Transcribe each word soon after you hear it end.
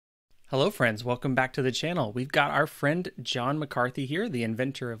Hello friends, welcome back to the channel. We've got our friend John McCarthy here, the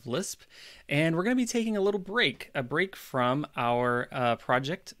inventor of Lisp, and we're going to be taking a little break, from our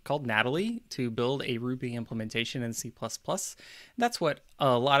project called Natalie to build a Ruby implementation in C++. That's what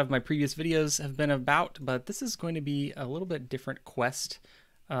a lot of my previous videos have been about, but this is going to be a little bit different quest.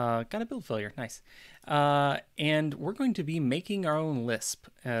 Got a build failure, nice. And we're going to be making our own Lisp.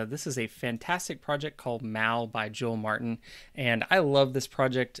 This is a fantastic project called Mal by Joel Martin, and I love this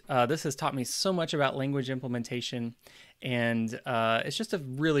project. This has taught me so much about language implementation, and it's just a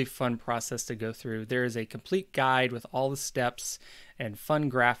really fun process to go through. There is a complete guide with all the steps and fun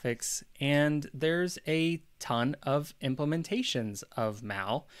graphics, and there's a ton of implementations of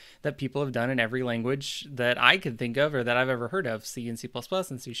Mal that people have done in every language that I could think of or that I've ever heard of. C and C++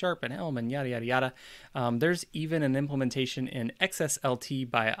 and C# and Elm and yada yada yada. There's even an implementation in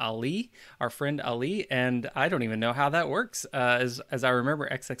XSLT by Ali, our friend Ali, and I don't even know how that works. As I remember,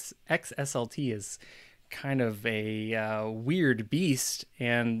 XSLT is kind of a weird beast,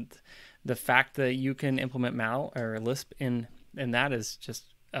 and the fact that you can implement Mal or Lisp in that is just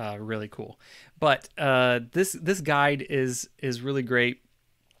really cool. But this guide is really great.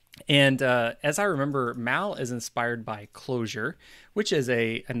 And as I remember, Mal is inspired by Clojure, which is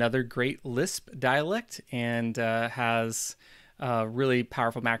another great Lisp dialect, and has a really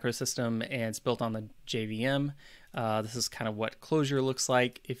powerful macro system, and it's built on the JVM. This is kind of what Clojure looks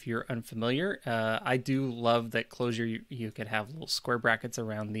like if you're unfamiliar. I do love that Clojure, you could have little square brackets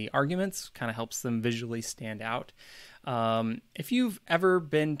around the arguments, kind of helps them visually stand out. If you've ever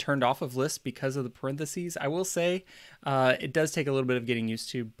been turned off of Lisp because of the parentheses, I will say it does take a little bit of getting used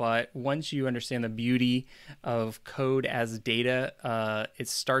to, but once you understand the beauty of code as data, it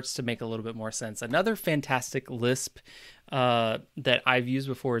starts to make a little bit more sense. Another fantastic Lisp that I've used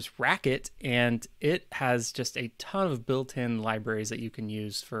before is Racket, and it has just a ton of built-in libraries that you can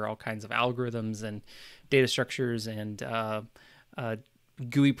use for all kinds of algorithms and data structures and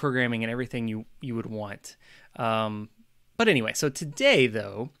GUI programming and everything you would want. But anyway, so today,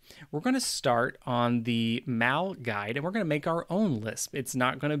 though, we're going to start on the Mal guide, and we're going to make our own Lisp. It's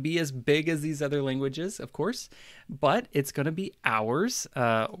not going to be as big as these other languages, of course, but it's going to be ours,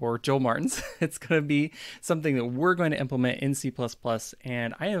 or Joel Martin's. It's going to be something that we're going to implement in C++,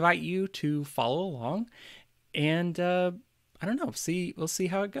 and I invite you to follow along, and I don't know, we'll see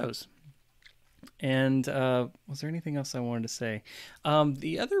how it goes. And was there anything else I wanted to say?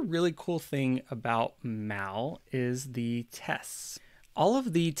 The other really cool thing about Mal is the tests. All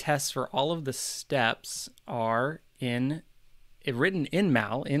of the tests for all of the steps are written in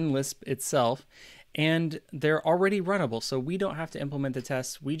Mal, in Lisp itself, and they're already runnable. So we don't have to implement the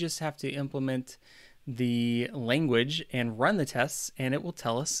tests. We just have to implement the language and run the tests, and it will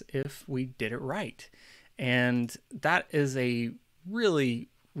tell us if we did it right. And that is a really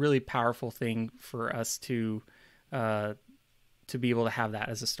powerful thing for us to be able to have that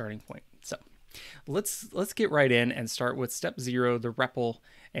as a starting point. So let's get right in and start with step 0, the REPL.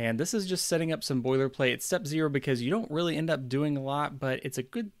 And this is just setting up some boilerplate. It's step 0 because you don't really end up doing a lot, but it's a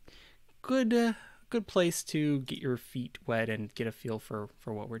good place to get your feet wet and get a feel for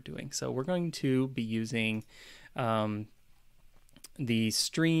what we're doing. So we're going to be using the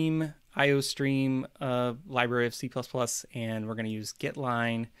IOStream library of C++, and we're going to use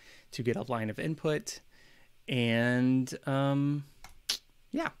getLine to get a line of input. And I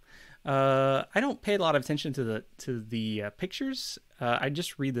don't pay a lot of attention to the pictures. I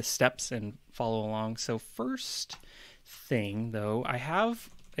just read the steps and follow along. So first thing, though, I have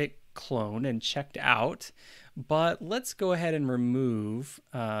it cloned and checked out, but let's go ahead and remove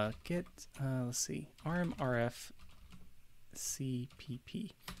let's see, rmrf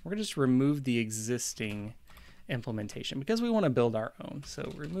CPP. We're going to just remove the existing implementation because we want to build our own. So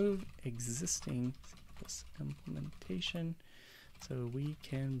remove existing implementation so we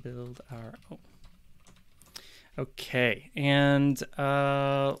can build our own. Okay, and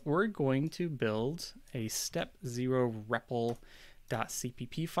we're going to build a step 0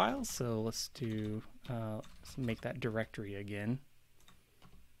 REPL.cpp file. So let's make that directory again.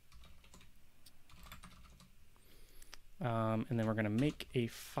 And then we're going to make a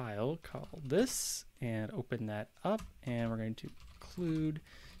file called this and open that up, and we're going to include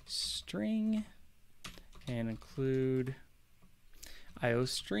string and include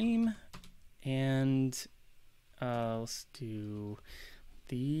IOStream, and let's do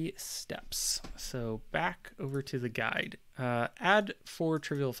the steps. So back over to the guide. Add 4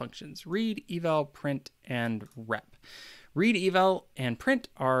 trivial functions: read, eval, print, and rep. Read, eval, and print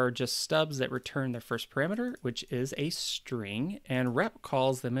are just stubs that return their first parameter, which is a string, and rep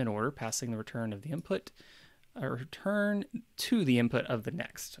calls them in order, passing the return of the input return to the input of the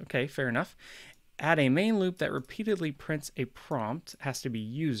next. Okay, fair enough. Add a main loop that repeatedly prints a prompt, has to be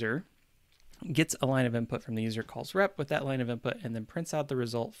user, gets a line of input from the user, calls rep with that line of input, and then prints out the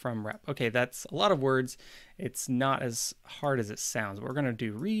result from rep. Okay, that's a lot of words. It's not as hard as it sounds. But we're going to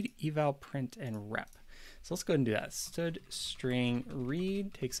do read, eval, print, and rep. So let's go ahead and do that. Std string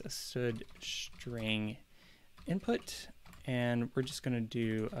read takes a std string input, and we're just going to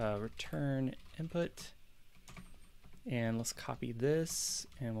do return input. And let's copy this,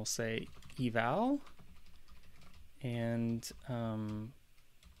 and we'll say eval and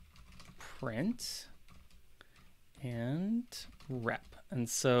print and rep. And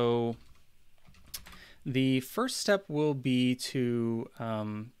so the first step will be to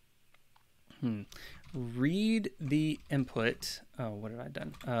read the input. Oh, what have I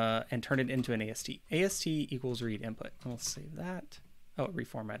done? And turn it into an AST. AST equals read input. We'll save that. Oh, it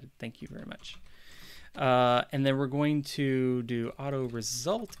reformatted. Thank you very much. And then we're going to do auto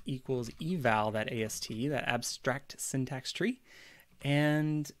result equals eval, that AST, that abstract syntax tree.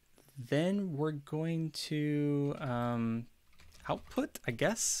 And then we're going to output, I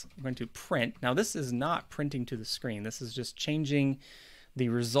guess. We're going to print. Now this is not printing to the screen. This is just changing the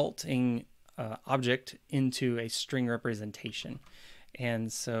resulting object into a string representation.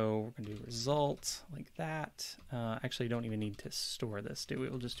 And so we're going to do result like that. Actually, don't even need to store this, do we?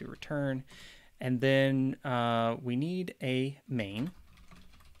 We'll just do return. And then we need a main.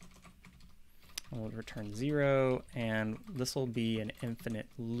 We'll return 0, and this will be an infinite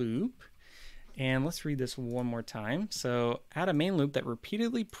loop. And let's read this one more time. So add a main loop that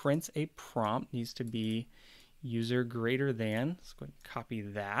repeatedly prints a prompt, needs to be user greater than. Let's go ahead and copy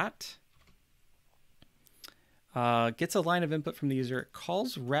that. Gets a line of input from the user,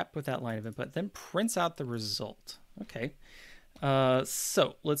 calls rep with that line of input, then prints out the result. Okay.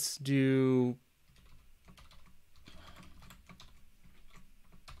 So let's do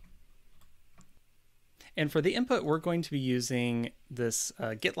and for the input, we're going to be using this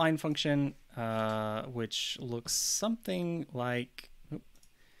getLine function, which looks something like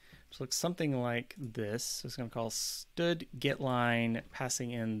this. So it's going to call std getLine,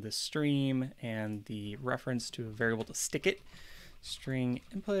 passing in the stream and the reference to a variable to stick it, string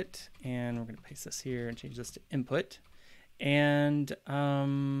input, and we're going to paste this here and change this to input. And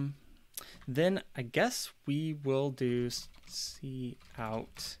then I guess we will do see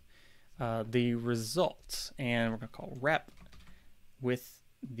out the result, and we're going to call rep with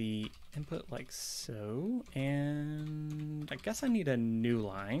the input like so, and I guess I need a new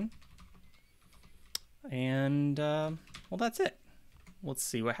line, and well, that's it. Let's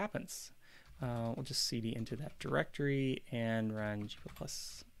see what happens. We'll just cd into that directory and run g++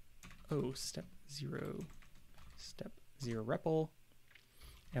 step 0 REPL,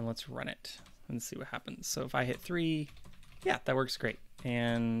 and let's run it and see what happens. So if I hit 3, yeah, that works great.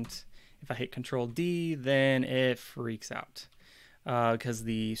 And if I hit Control D, then it freaks out because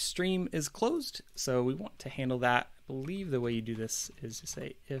the stream is closed. So we want to handle that. I believe the way you do this is to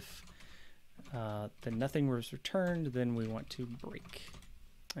say if then nothing was returned, then we want to break.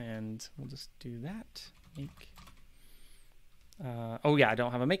 And we'll just do that. Make. Oh yeah, I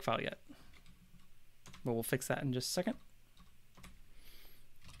don't have a make file yet, but we'll fix that in just a second.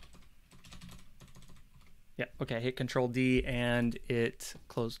 Yeah, okay, hit Control D and it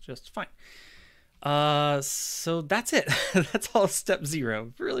closed just fine. So that's it. That's all step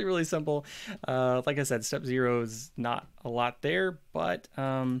 0. Really, really simple. Like I said, step 0 is not a lot there, but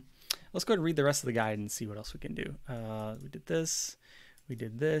let's go ahead and read the rest of the guide and see what else we can do. We did this. We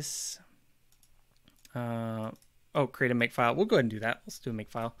did this. Oh, create a makefile. We'll go ahead and do that. Let's do a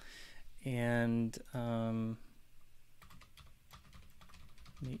makefile. And I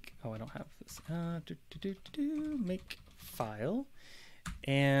don't have this. Make file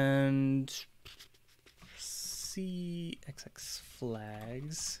and cxx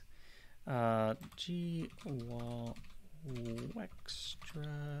flags g wall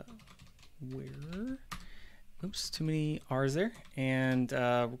extra where. Oops, too many R's there. And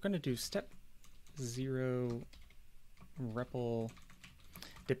we're going to do step 0 REPL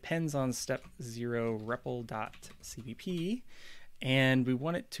depends on step 0 REPL.cpp. And we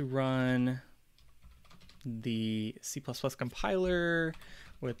want it to run the C++ compiler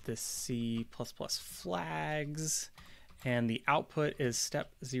with the C++ flags, and the output is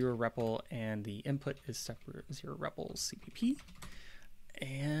step 0 REPL, and the input is step 0 REPL CPP.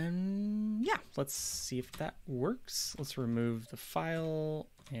 And yeah, let's see if that works. Let's remove the file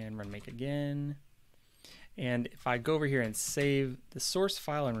and run make again. And if I go over here and save the source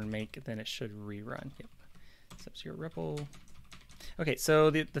file and run make, then it should rerun. Yep. Step 0 REPL. Okay, so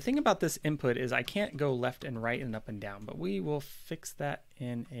the thing about this input is I can't go left and right and up and down, but we will fix that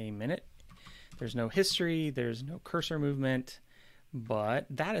in a minute. There's no history, there's no cursor movement, but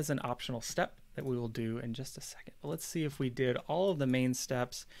that is an optional step that we will do in just a second. But let's see if we did all of the main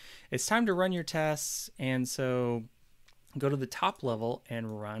steps. It's time to run your tests, and so go to the top level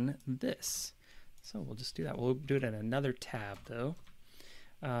and run this. So we'll just do that. We'll do it in another tab though,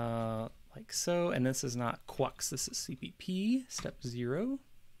 like so. And this is not Quux, this is CPP, step 0.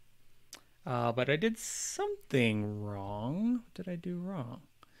 But I did something wrong. What did I do wrong?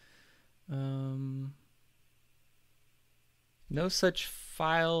 No such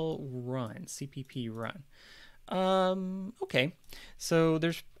file run, CPP run. Okay, so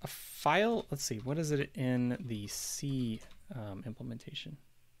there's a file. Let's see, what is it in the C implementation?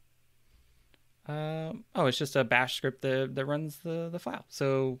 Oh, it's just a bash script that runs the file.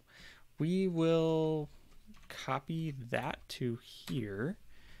 So we will copy that to here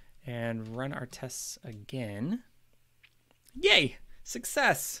and run our tests again. Yay,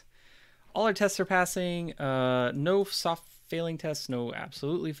 success. All our tests are passing. No soft failing tests, no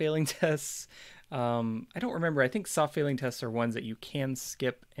absolutely failing tests. I don't remember. I think soft failing tests are ones that you can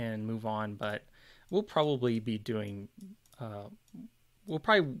skip and move on, but we'll probably be doing, we'll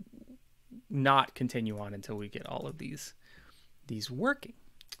probably not continue on until we get all of these working.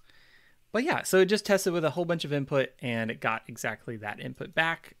 But yeah, so it just tested with a whole bunch of input and it got exactly that input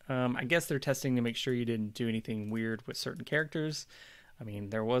back. I guess they're testing to make sure you didn't do anything weird with certain characters. I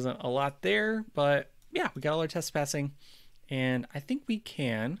mean, there wasn't a lot there, but yeah, we got all our tests passing. And I think we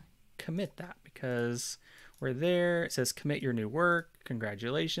can commit that because we're there. It says commit your new work.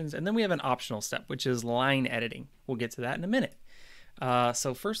 Congratulations. And then we have an optional step, which is line editing. We'll get to that in a minute.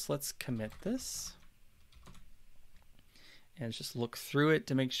 So first, let's commit this. And just look through it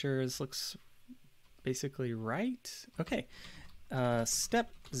to make sure this looks basically right. Okay. Step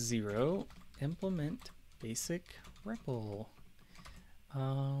 0, implement basic REPL.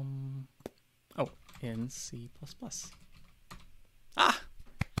 Oh, in C++. Ah,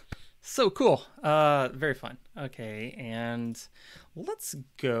 so cool. Very fun. Okay, and let's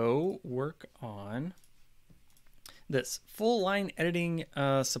go work on this full line editing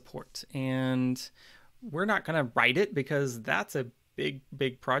support. And we're not going to write it because that's a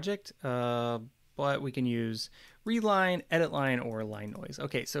big project, but we can use readline, edit line, or line noise.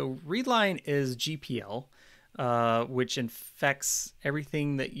 Okay, so readline is GPL, which infects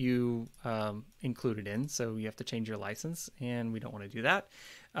everything that you included in. So you have to change your license, and we don't want to do that.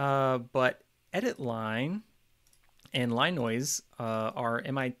 But edit line and line noise are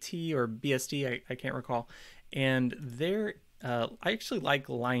MIT or BSD, I can't recall. And they're, I actually like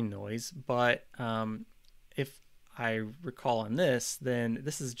line noise, but if I recall on this, then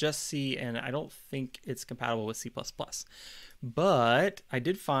this is just C, and I don't think it's compatible with C++. But I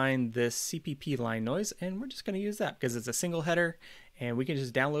did find this CPP line noise, and we're just going to use that because it's a single header, and we can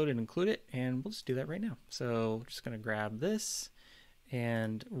just download and include it, and we'll just do that right now. So we're just going to grab this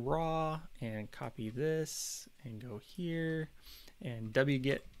and raw and copy this and go here and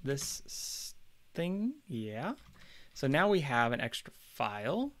wget this thing. Yeah. So now we have an extra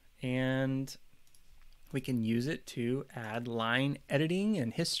file, and we can use it to add line editing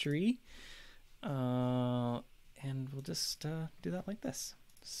and history. And we'll just do that like this.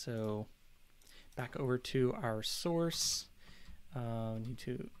 So back over to our source. We need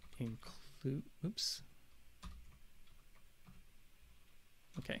to include, oops.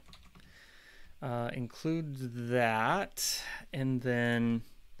 Okay. Include that, and then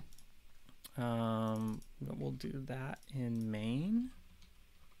we'll do that in main.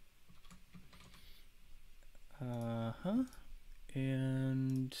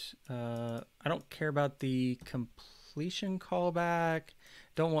 And I don't care about the completion callback.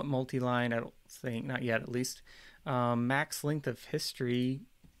 Don't want multi-line, I don't think, not yet at least. Max length of history,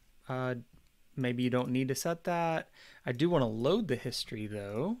 maybe you don't need to set that. I do want to load the history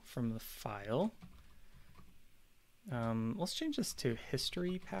though from the file. Let's change this to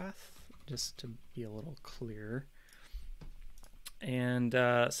history path just to be a little clearer. And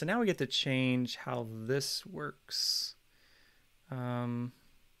so now we get to change how this works.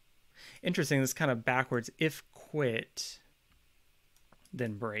 Interesting, this is kind of backwards. If quit,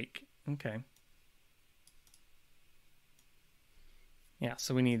 then break. Okay. Yeah,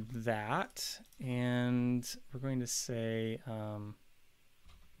 so we need that. And we're going to say, and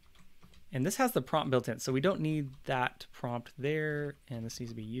this has the prompt built in, so we don't need that prompt there. And this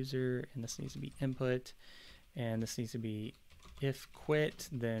needs to be user, and this needs to be input, and this needs to be if quit,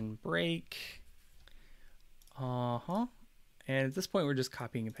 then break. And at this point, we're just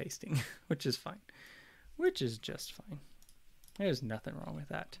copying and pasting, which is fine, which is just fine. There's nothing wrong with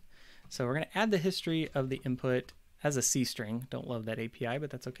that. So we're going to add the history of the input as a C string. Don't love that API, but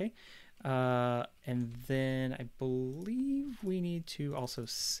that's okay. And then I believe we need to also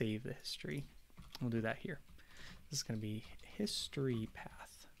save the history. We'll do that here. This is going to be history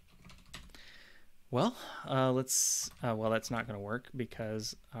path. Well, well, that's not going to work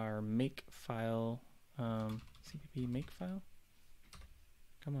because our make file, CPP make file.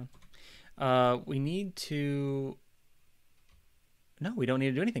 Come on. We need to. No, we don't need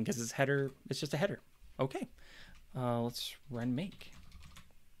to do anything because it's header. It's just a header. Okay. Let's run make.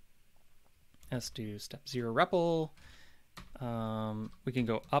 Let's do step 0 REPL. We can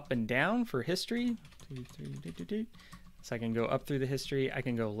go up and down for history. So I can go up through the history. I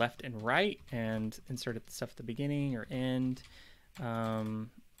can go left and right and insert stuff at the beginning or end. I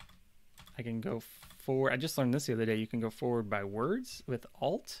can go forward. I just learned this the other day. You can go forward by words with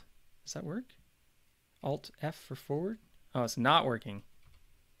Alt. Does that work? Alt F for forward. Oh, it's not working.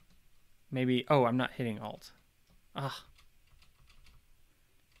 Maybe, oh, I'm not hitting Alt. Ah.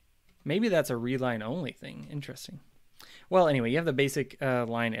 Maybe that's a readline only thing. Interesting. Well, anyway, you have the basic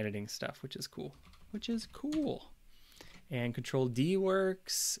line editing stuff, which is cool. And Control D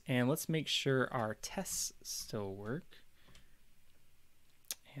works. And let's make sure our tests still work.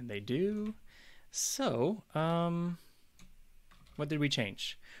 And they do. So, what did we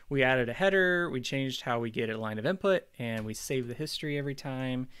change? We added a header. We changed how we get a line of input, and we save the history every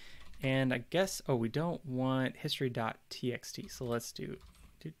time. And I guess, oh, we don't want history.txt. So let's do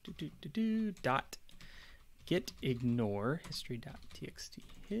dot get ignore history.txt,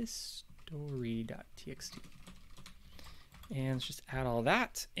 history.txt. And let's just add all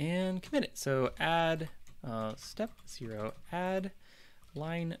that and commit it. So add step 0, add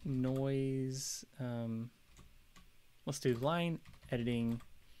line noise. Let's do line editing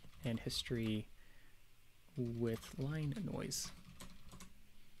and history with line noise.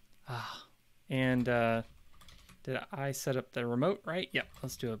 And did I set up the remote right? Yep.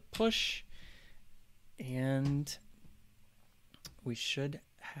 Let's do a push. And we should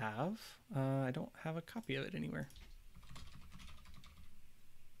have, I don't have a copy of it anywhere.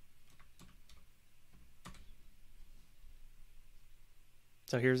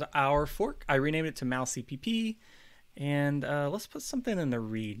 So here's our fork. I renamed it to malcpp. And let's put something in the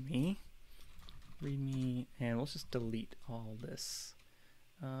README. README, and let's just delete all this.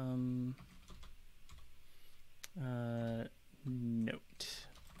 Note.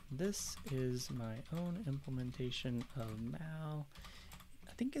 This is my own implementation of mal.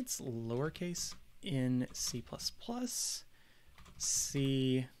 I think it's lowercase in C++.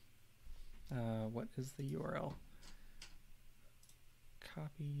 C, what is the URL?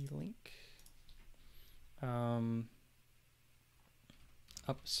 Copy link.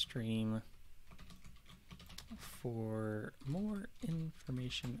 Upstream for more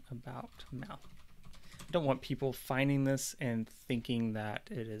information about mal. I don't want people finding this and thinking that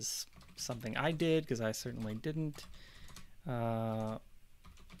it is something I did, because I certainly didn't. Update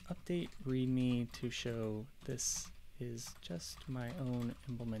README to show this is just my own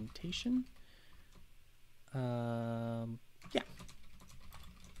implementation. Yeah.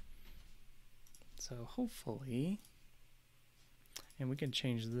 So hopefully, and we can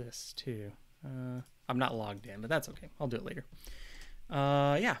change this too. I'm not logged in, but that's okay. I'll do it later.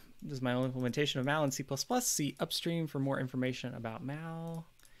 Yeah, this is my own implementation of mal in C++. See upstream for more information about mal.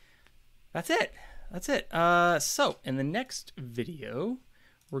 That's it. That's it. So in the next video,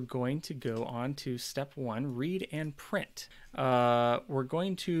 we're going to go on to step 1, read and print. We're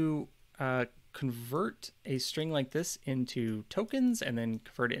going to convert a string like this into tokens and then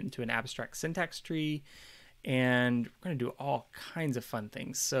convert it into an abstract syntax tree. And we're going to do all kinds of fun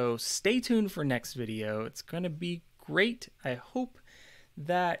things. So stay tuned for next video. It's going to be great. I hope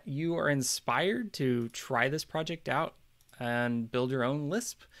that you are inspired to try this project out and build your own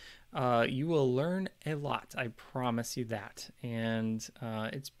Lisp. You will learn a lot. I promise you that. And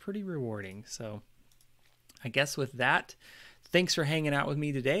it's pretty rewarding. So I guess with that, thanks for hanging out with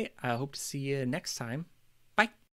me today. I hope to see you next time. Bye.